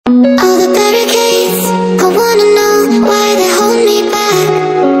All the barricades, I wanna know why they hold me back.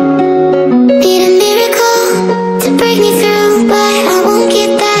 Need a miracle to break me through, but I won't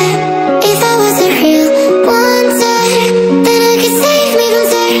get that. If I was a real wonder, then I could save me from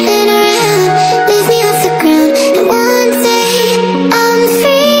turning around, lift me off the ground, and one day I'm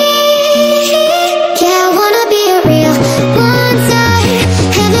free. Yeah, I wanna be a real wonder.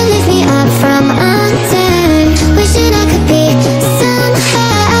 Heaven lift me up from under. Wishing I could be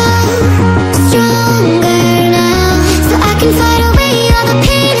somehow stronger now, so I can fight away all the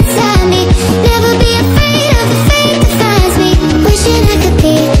pain inside me. Never be afraid of the fate that finds me. Wishing I could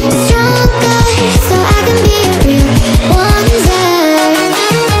be stronger, so I can be a real wonder.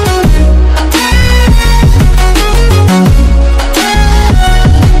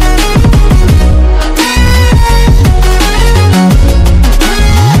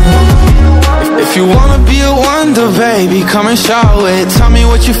 If you wanna be a wonder, baby, come and show it. Tell me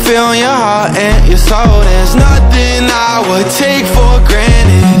what you feel in your heart and your soul. There's nothing I would take for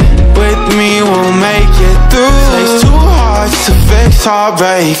granted. With me, we'll make it through. Takes two hearts to fix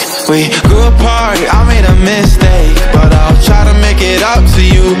heartbreak. We grew apart, I made a mistake, but I'll try to make it up to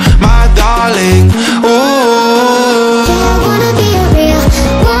you, my darling. Ooh, I wanna be a real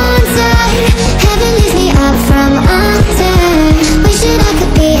wonder. Heaven lifts me up from under. Wishing I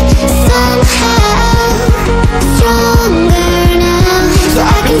could be somehow stronger now, so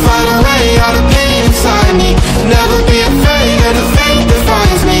I can find a way out of pain inside me. Never be afraid of the fate that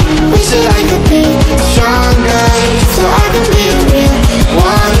finds me. wishing I could be Stronger, so I can be a real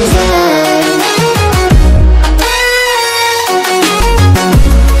wonder.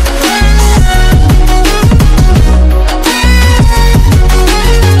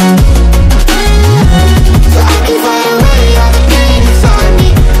 so I can find a way out of pain inside me.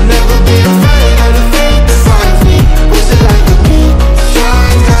 Never be afraid of the fate that finds me. Wishing I could be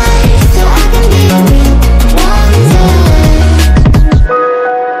stronger, So I can be a real wonder.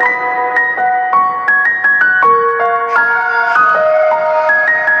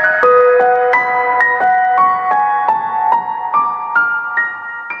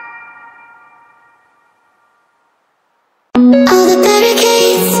 All the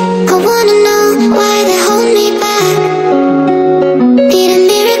barricades, I wanna know why they hold me back. Need a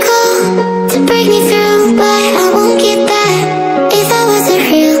miracle to break me through, but I won't get that. If I was a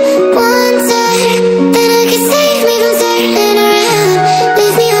real wonder, then I could save me from turning around,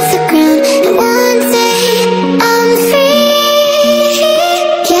 lift me off the ground, and one day I'm free.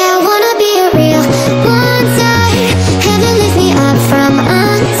 Yeah, I wanna be a real wonder. Heaven lift me up from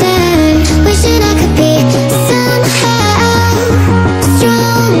under. Wishing I could be somehow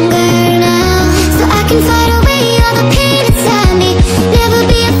stronger now, so I can fight away all the pain inside me. Never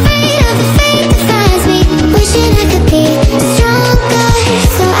be afraid of the fate that finds me. Wishing I could be stronger,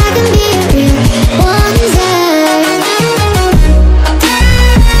 so I can be a real wonder.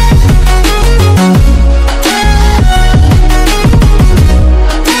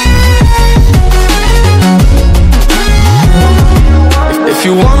 If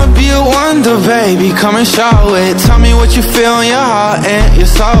you wanna be a wonder, baby, come and show it. Tell me what you feel in your heart and your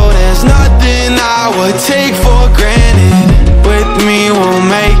soul. There's nothing I would take for granted. With me, we'll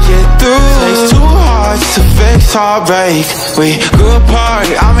make it through. Takes two hearts to fix heartbreak. We grew apart,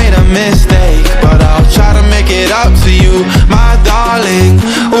 I made a mistake, but I'll try to make it up to you, my darling.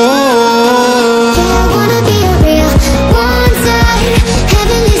 Ooh, I wanna be a real wonder.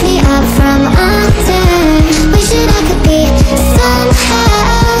 Heaven lifts me up from under. Wishing I could be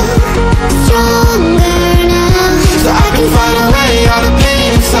somehow stronger now, so I can find a way out of pain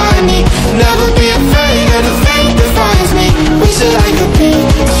inside me. Never be afraid of the fate that finds me. wishing I could be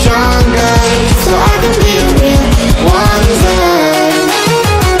Stronger, so I can be a real wonder.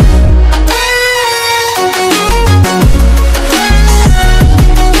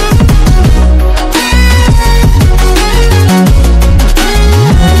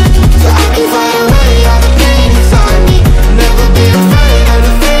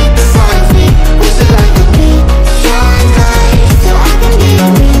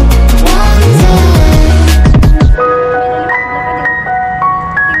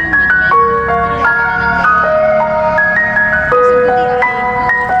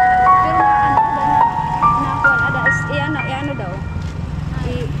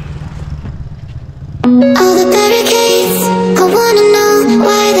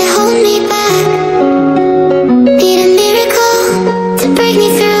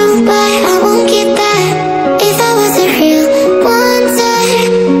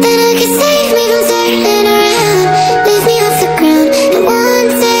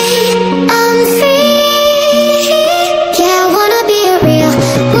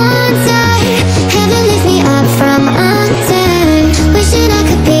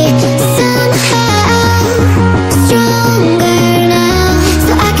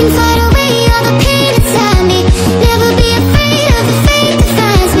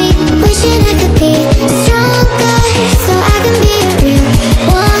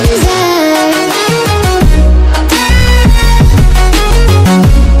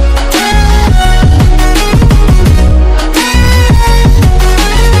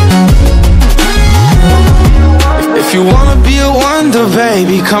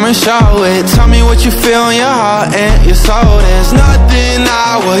 baby, come and show it. Tell me what you feel in your heart and your soul. There's nothing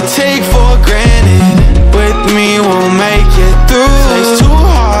I would take for granted. With me, we'll make it through. Takes two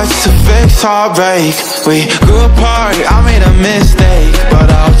hearts to fix heartbreak. We grew apart, I made a mistake, but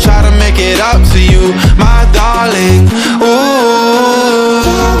I'll try to make it up to you, my darling. Ooh,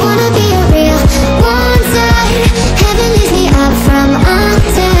 I wanna be a real one side. Heaven leaves me up from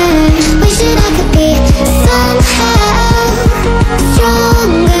under. Wishing I could be somehow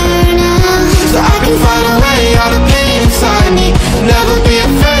stronger now, so I can find a way out of pain inside me. Never be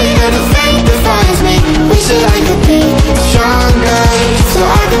afraid of the fate that finds me. Wish that I could be stronger, so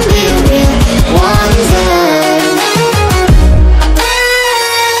I can be a real one.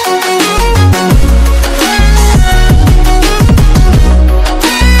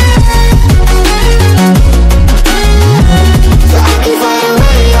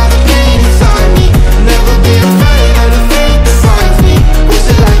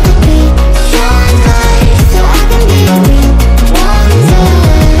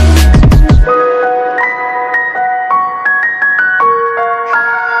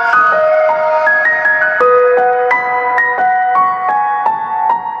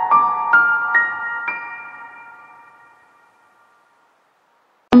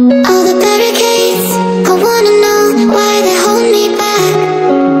 All the barricades, I wanna know why they hold me back.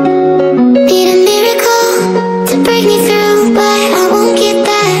 Need a miracle to break me through, but I won't get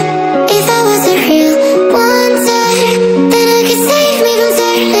that. If I was a real wonder, then I could save me from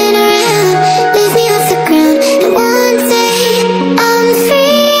turning around, lift me off the ground, and one day I'm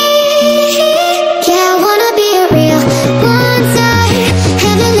free. Yeah, I wanna be a real wonder.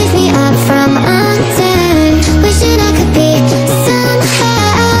 Heaven lift me up from under. Wishing I could be somehow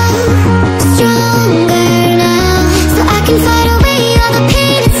stronger now, so I can fight away all the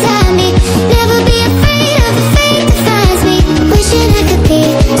pain inside me. Never be afraid of the fate that finds me. Wishing I could be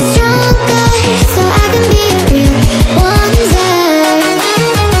stronger, so I can be a real wonder.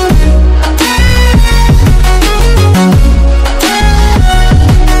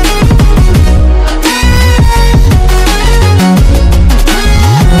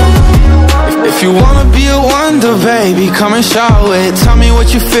 If you wanna be a wonder, baby, come and show it. Tell me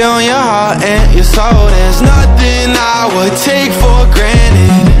what you feel in your heart and your soul. There's nothing I would take for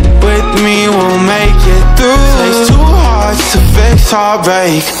granted. With me, we'll make it through. Takes two hearts to fix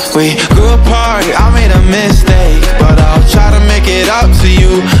heartbreak. We grew apart, I made a mistake, but I'll try to make it up to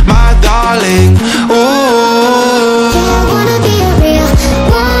you, my darling. Ooh, I wanna be a real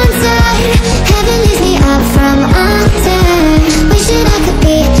wonder. Heaven leaves me up from under. Wishing I could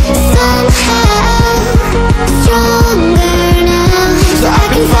be somehow stronger now, so I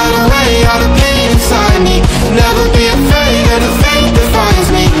can find a way out of pain inside me. Never be afraid of the fate that finds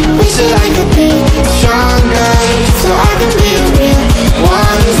me. Wish that I could be stronger, so I can be a real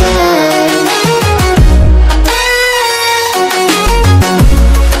wonder.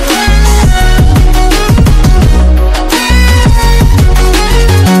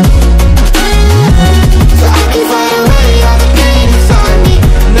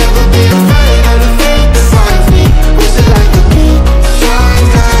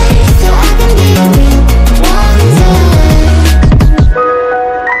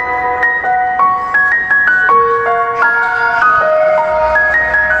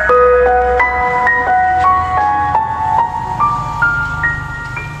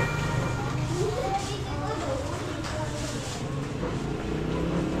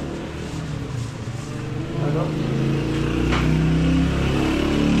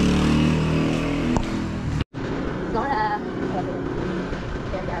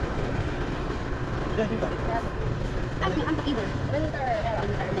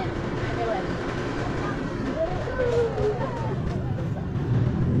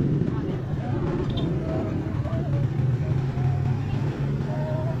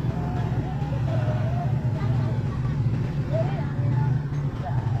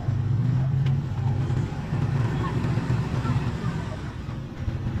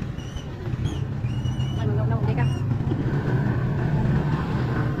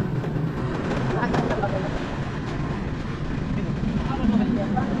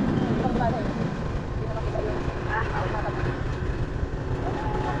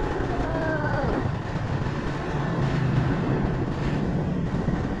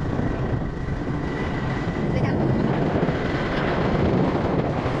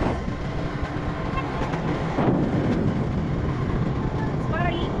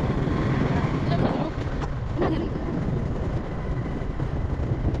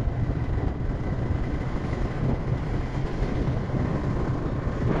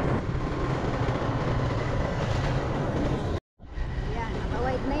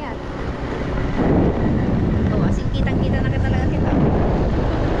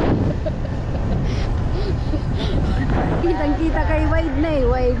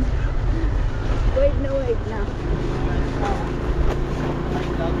 wave. Wave na.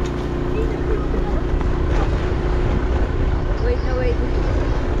 Wait.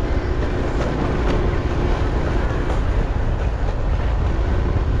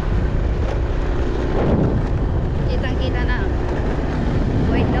 Kitang-kita na.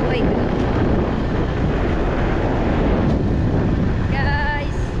 Wait na.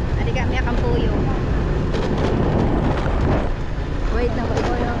 Guys, adi kami akan puyo. Wait na.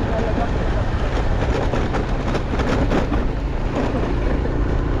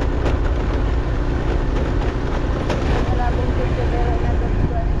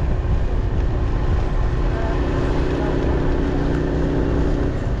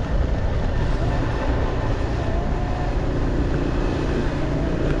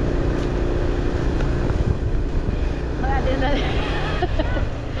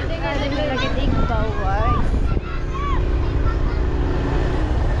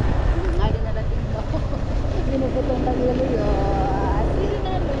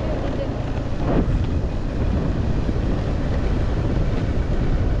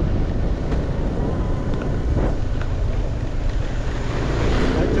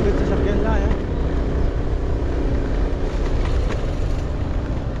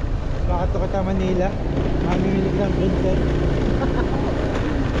 Manila, mamimilig ng printer.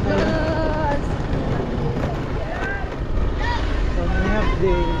 So may half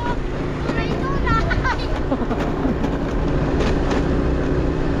day.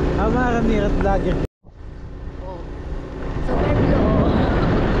 Marami at vlogger. Super blue.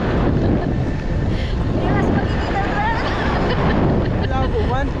 Mas makikita ba? Wala po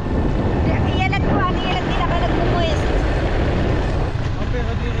man. Iyalat nila ka nagmumuwis.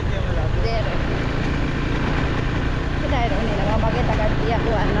 Pero di rin yung wala po. Dere. Dahil nila makakita ka tiya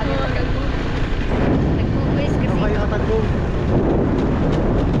ko nagmumuwis kasi. Kayo matagpo.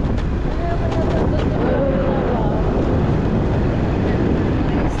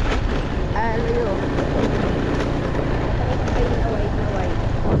 Alayo. Naway.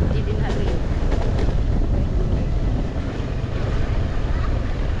 Hindi din haloy.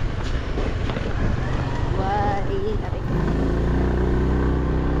 Tarik na.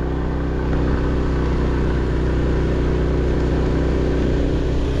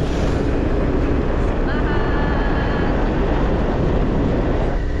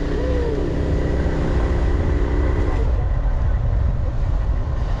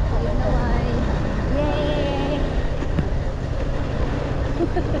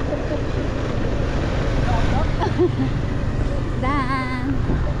 Dan.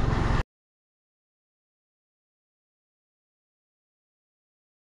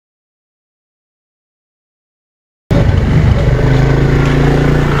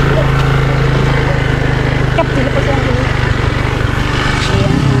 Kapil po siya.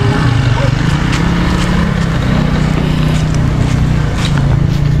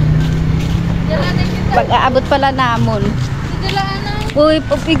 Pag-aabot pala namon. Uy,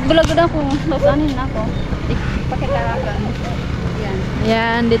 pag-vlog na ako. Lasanin na ako. Pakitaragan. Yan.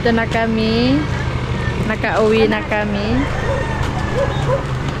 Yan, dito na kami. Nakauwi na kami.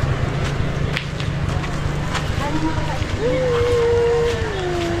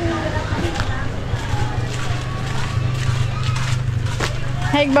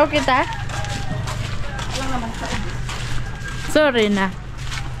 Haigbaw kita? Sorry na.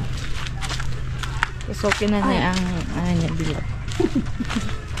 Kusokin na niya ang ano niya bilat.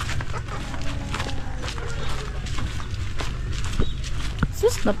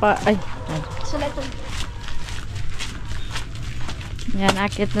 Sus na pa. Ay. Yan,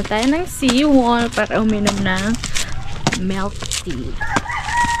 akit na tayo ng seawall para uminom ng milk tea.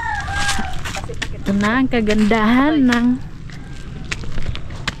 Ito na ang kagandahan ng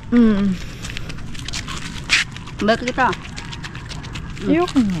Bakit kita?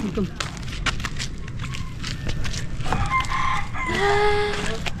 ayoko nga.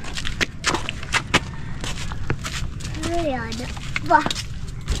 Ayan. Wah.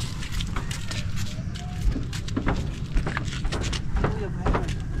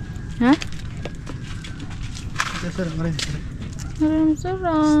 Ha? Sarap rin. Maraming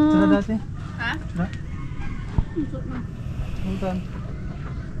sarap. Tara dati. Ha? Tara. Puntan.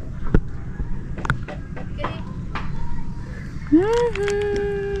 Mhm.